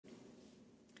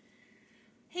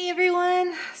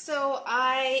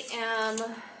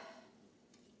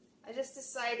I just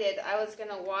decided I was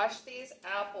gonna wash these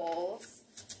apples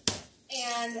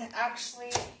and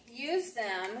actually use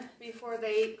them before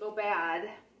they go bad,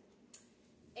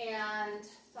 and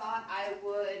thought I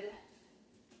would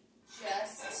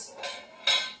just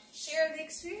share the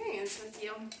experience with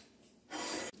you.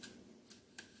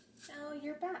 Now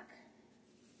you're back.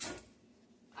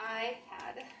 I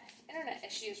had internet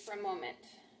issues for a moment.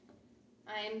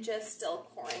 I am just still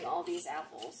coring all these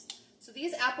apples. So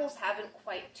these apples haven't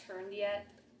quite turned yet,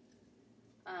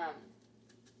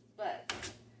 but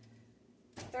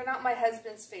they're not my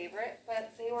husband's favorite,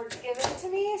 but they were given to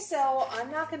me, so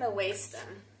I'm not going to waste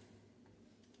them.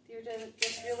 They're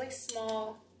just really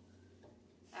small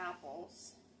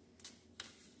apples.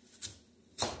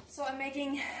 So I'm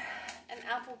making an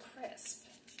apple crisp.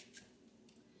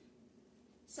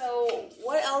 So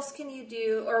what else can you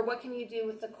do, or what can you do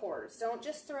with the cores? Don't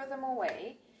just throw them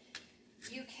away.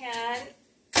 You can,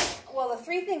 well, the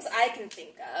three things I can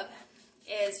think of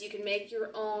is you can make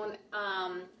your own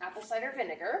apple cider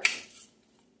vinegar.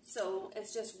 So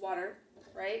it's just water,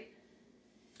 right?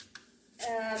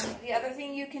 The other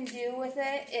thing you can do with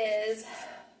it is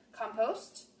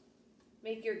compost.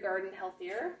 Make your garden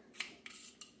healthier.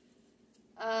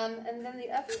 And then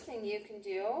the other thing you can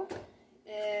do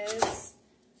is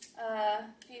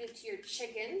feed it to your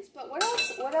chickens. But what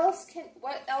else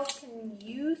can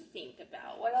you think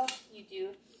about? What else can you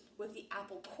do with the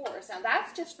apple cores? Now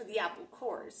that's just for the apple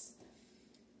cores.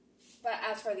 But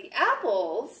as for the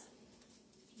apples,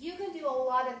 you can do a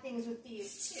lot of things with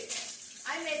these too.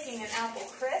 I'm making an apple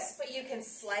crisp, but you can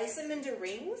slice them into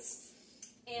rings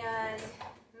and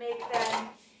make them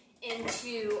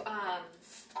into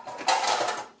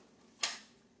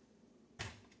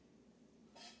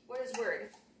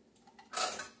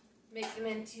make them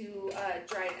into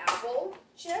dried apple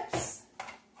chips.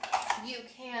 You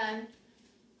can,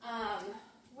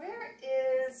 where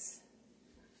is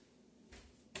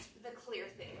the clear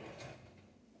thing?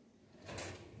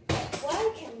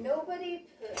 Why can nobody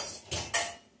put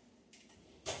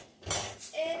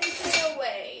anything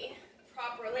away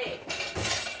properly?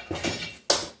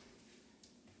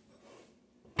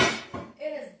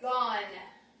 It is gone.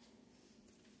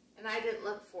 And I didn't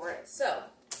look for it, so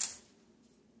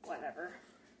whatever.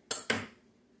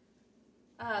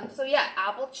 So yeah,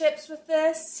 apple chips with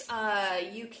this.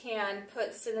 You can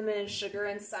put cinnamon and sugar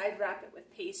inside, wrap it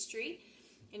with pastry,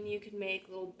 and you can make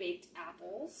little baked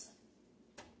apples.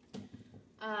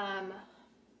 I'm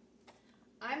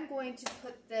going to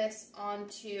put this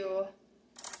onto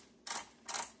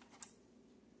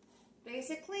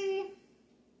basically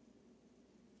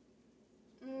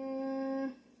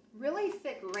really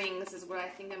thick rings is what I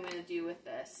think I'm going to do with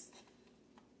this.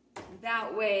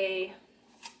 That way,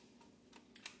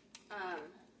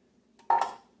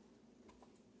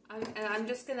 I'm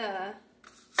just going to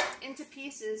into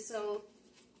pieces so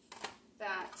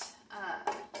that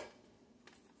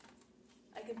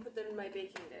I can put them in my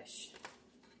baking dish.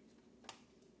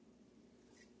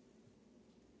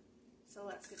 So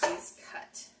let's get these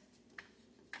cut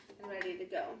and ready to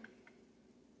go.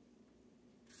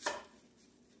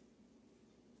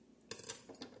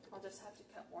 I'll just have to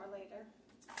cut more later.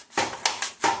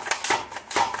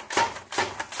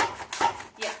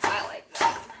 Yeah, I like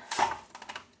that.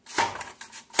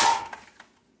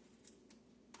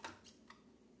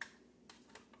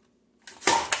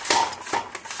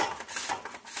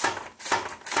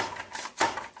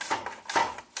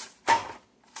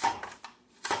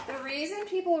 The reason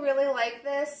people really like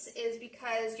this is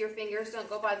because your fingers don't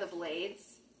go by the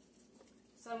blades.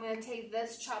 So I'm going to take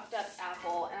this chopped up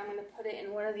apple and I'm going to put it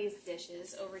in one of these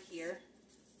dishes over here.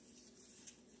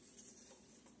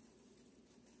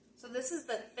 So this is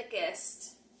the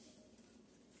thickest,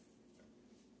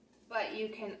 but I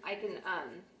can,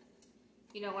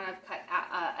 you know, when I've cut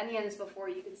onions before,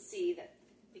 you can see that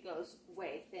it goes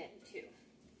way thin too.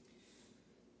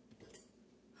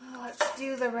 Let's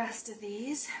do the rest of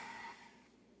these.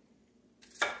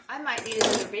 I might need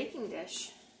another baking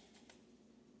dish.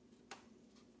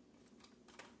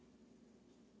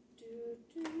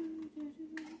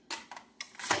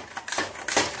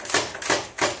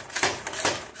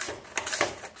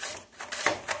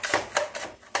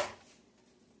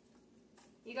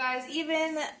 You guys,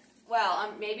 even,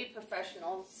 well, maybe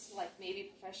professionals, like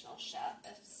maybe professional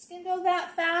chefs can go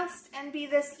that fast and be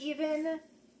this even,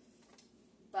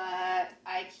 but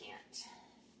I can't.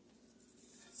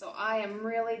 So I am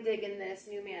really digging this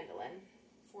new mandolin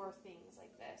for things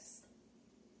like this.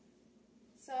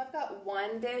 So I've got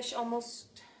one dish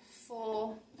almost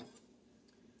full,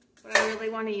 but I really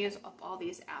want to use up all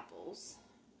these apples.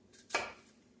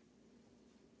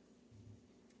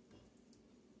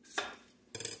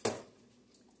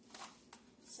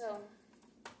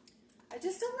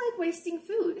 just don't like wasting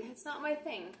food. It's not my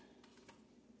thing.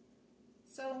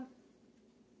 So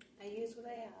I use what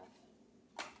I have.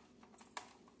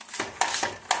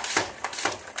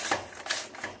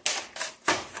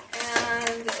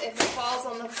 And if it falls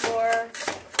on the floor,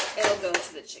 it'll go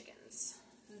to the chickens.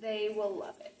 They will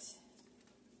love it.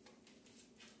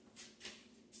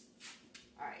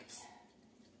 All right.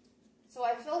 So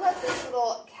I filled up this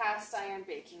little cast iron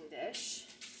baking dish.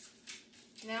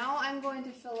 Now I'm going to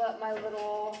fill up my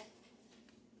little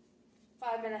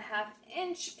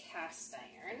 5.5-inch cast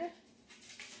iron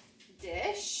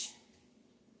dish.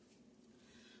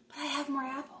 But I have more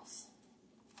apples.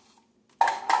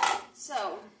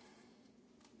 So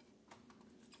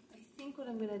I think what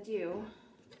I'm going to do,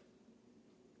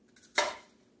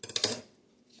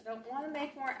 I don't want to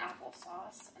make more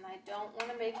applesauce, and I don't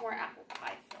want to make more apple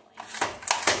pie filling.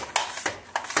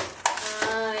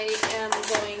 I am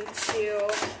going to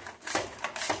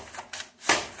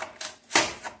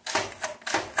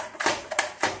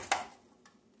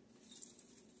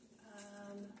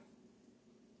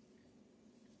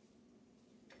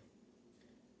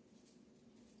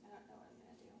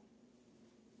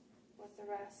the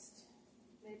rest.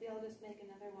 Maybe I'll just make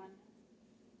another one.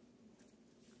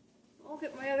 I'll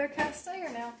get my other cast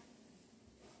iron now.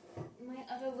 My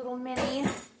other little mini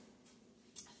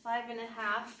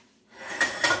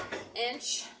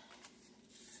 5.5-inch.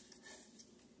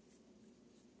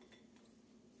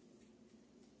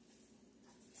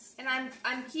 And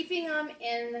I'm keeping them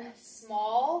in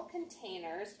small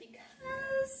containers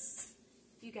because,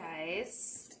 you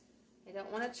guys, I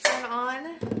don't want to turn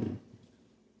on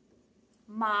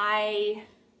my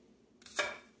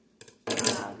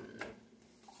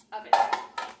oven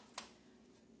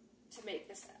to make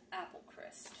this apple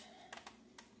crisp.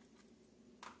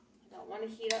 I don't want to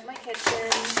heat up my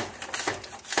kitchen.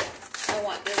 I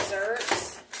want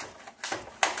desserts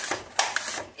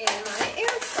in my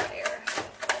air fryer.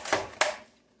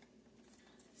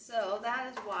 So that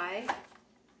is why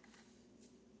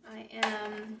I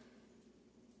am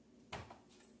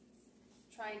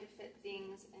trying to fit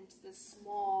things into the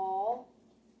small.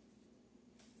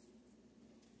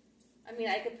 I mean,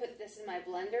 I could put this in my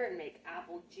blender and make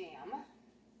apple jam.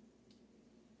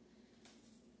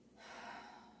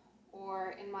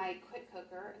 Or in my quick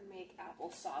cooker and make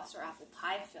applesauce or apple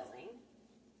pie filling.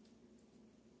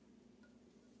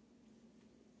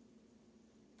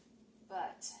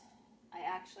 But I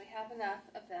actually have enough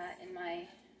of that in my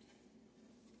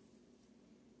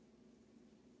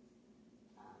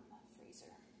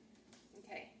freezer.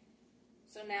 Okay,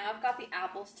 so now I've got the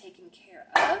apples taken care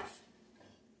of.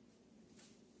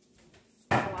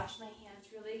 I'll wash my hands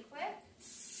really quick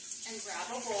and grab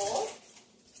a bowl.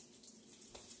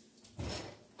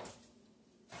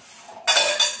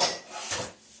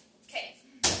 Okay,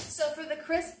 so for the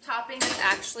crisp topping, it's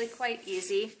actually quite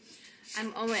easy.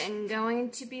 I'm going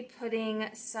to be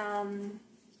putting some,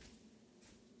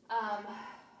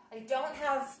 I don't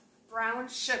have brown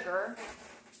sugar,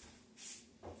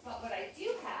 but what I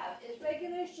do have is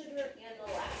regular sugar and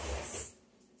molasses.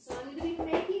 So I'm going to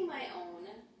be making my own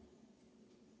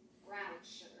brown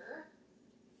sugar,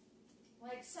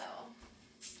 like so.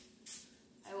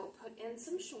 I will put in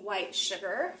some white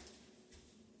sugar,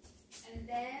 and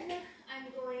then I'm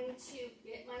going to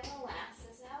get my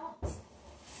molasses out.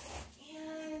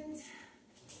 And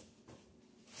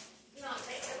not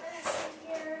make a mess in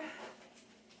here.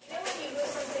 You know when you move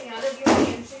something out of your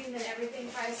pantry and then everything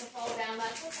tries to fall down?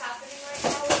 That's what's happening right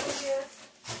now over here,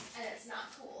 and it's not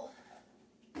cool.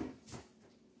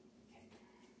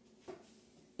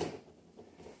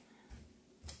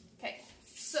 Okay,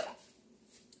 so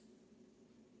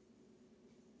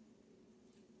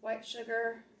white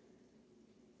sugar,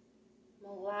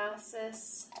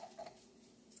 molasses.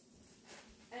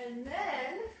 And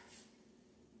then,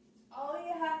 all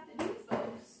you have to do,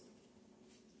 folks,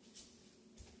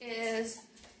 is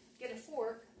get a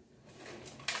fork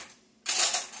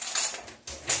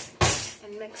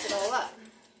and mix it all up.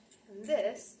 And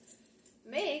this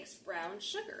makes brown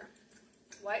sugar,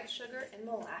 white sugar and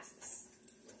molasses.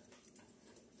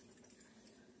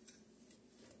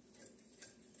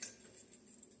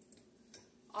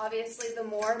 Obviously, the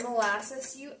more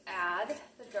molasses you add,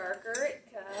 the darker it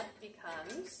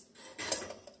becomes.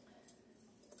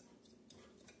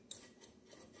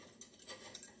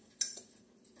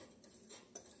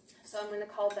 So I'm going to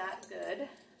call that good.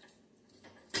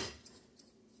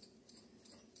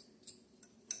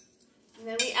 And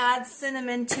then we add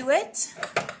cinnamon to it.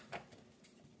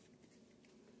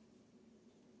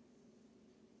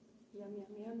 Yum, yum,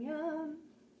 yum, yum.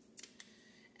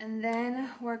 And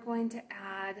then we're going to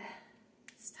add,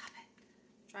 stop it,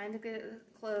 trying to get it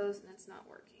closed and it's not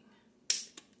working.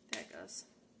 There it goes.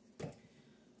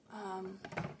 We're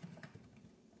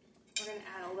going to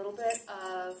add a little bit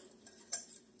of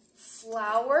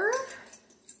flour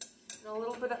and a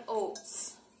little bit of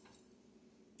oats.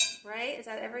 Right? Is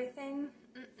that everything?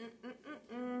 I'm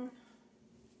going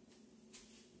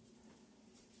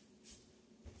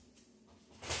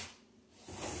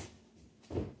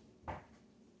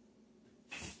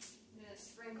to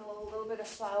sprinkle a little bit of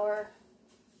flour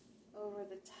over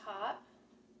the top.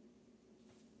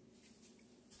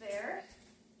 There.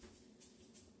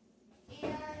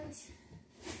 And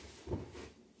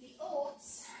the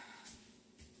oats,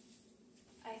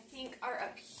 I think, are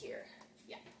up here.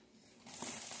 Yeah.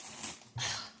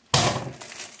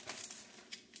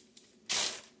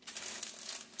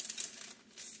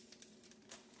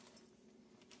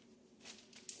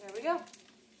 There we go.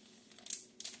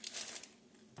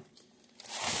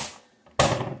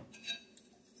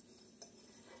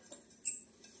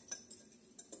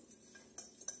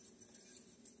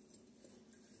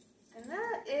 And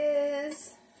that is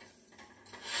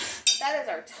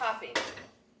our topping.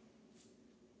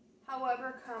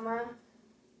 However,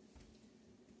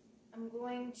 I'm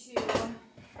going to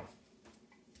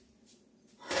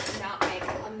not make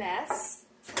a mess.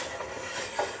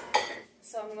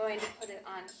 So I'm going to put it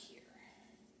on here.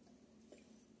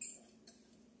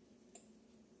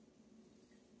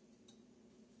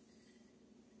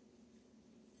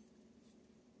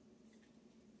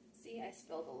 See, I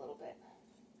spilled a little bit.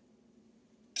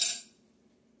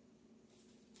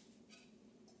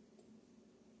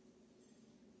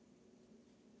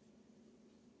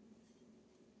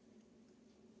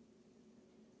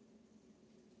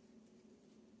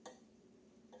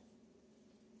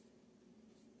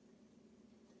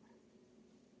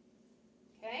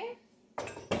 Okay.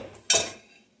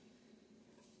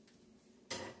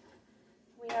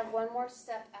 We have one more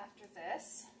step after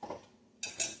this.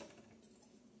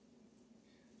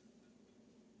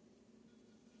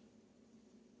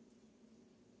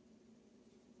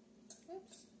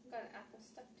 Oops, got an apple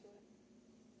stuck to it.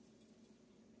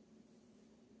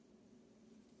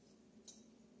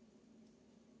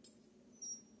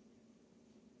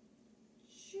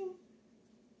 Shoo.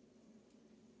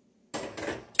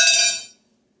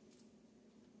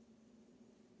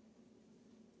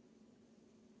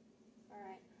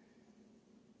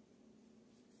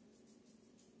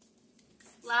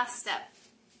 Last step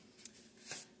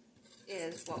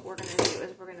is what we're going to do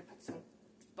is we're going to put some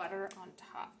butter on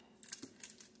top.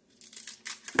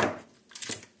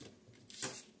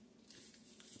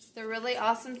 The really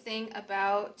awesome thing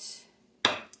about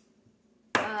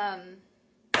the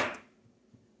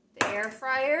air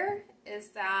fryer is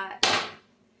that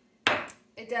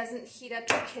it doesn't heat up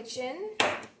your kitchen,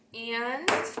 and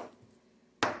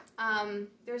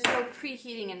there's no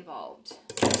preheating involved.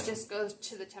 It just goes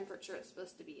to the temperature it's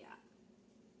supposed to be at.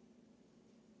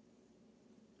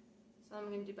 So I'm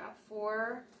going to do about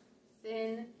 4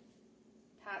 thin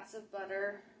pats of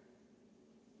butter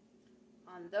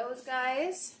on those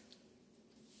guys.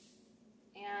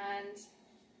 And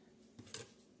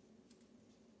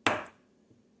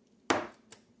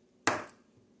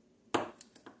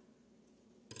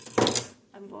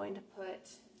I'm going to put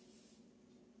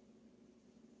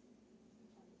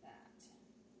on that.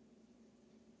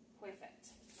 Perfect.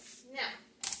 Now,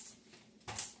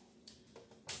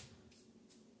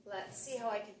 let's see how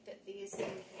I can fit these in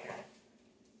here.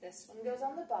 This one goes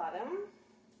on the bottom,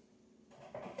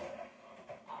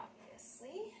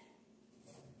 obviously.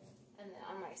 And then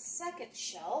on my second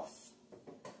shelf,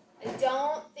 I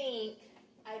don't think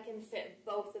I can fit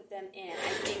both of them in.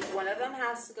 I think one of them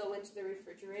has to go into the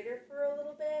refrigerator for a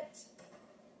little bit.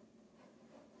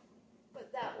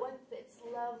 But that one fits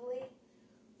lovely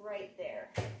right there.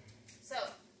 So,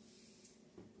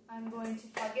 I'm going to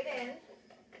plug it in.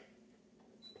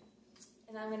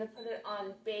 And I'm going to put it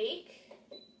on bake.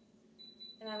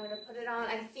 And I'm going to put it on,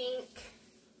 I think,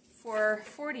 for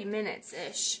 40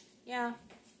 minutes-ish. Yeah.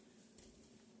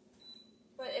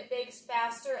 But it bakes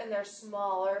faster and they're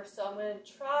smaller. So I'm going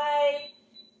to try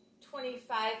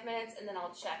 25 minutes and then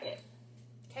I'll check it.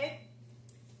 Okay?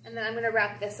 And then I'm going to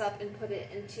wrap this up and put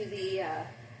it into the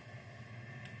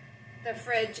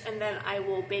fridge, and then I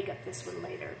will bake up this one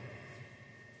later.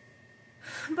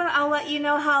 But I'll let you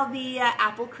know how the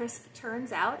apple crisp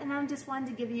turns out, and I just wanted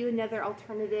to give you another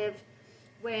alternative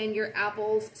when your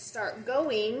apples start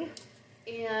going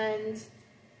and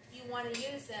you want to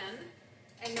use them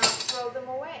and not throw them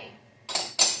away.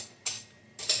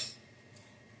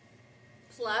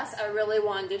 Plus, I really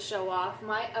wanted to show off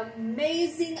my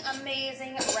amazing,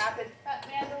 amazing rapid prep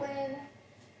mandolin.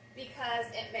 because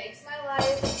it makes my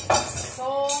life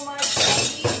so much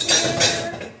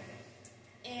easier,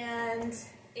 and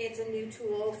it's a new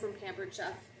tool from Pampered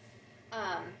Chef.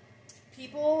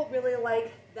 People really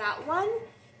like that one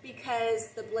because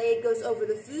the blade goes over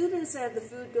the food instead of the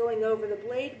food going over the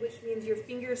blade, which means your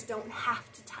fingers don't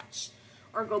have to touch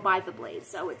or go by the blade,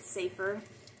 so it's safer.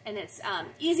 And it's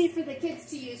easy for the kids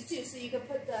to use too, so you can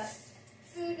put the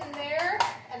food in there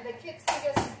and the kids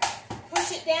can just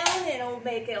push it down and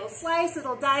it'll slice,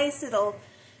 it'll dice, it'll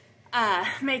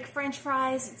make French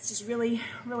fries. It's just really,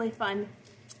 really fun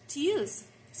to use.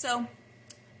 So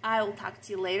I will talk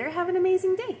to you later. Have an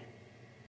amazing day.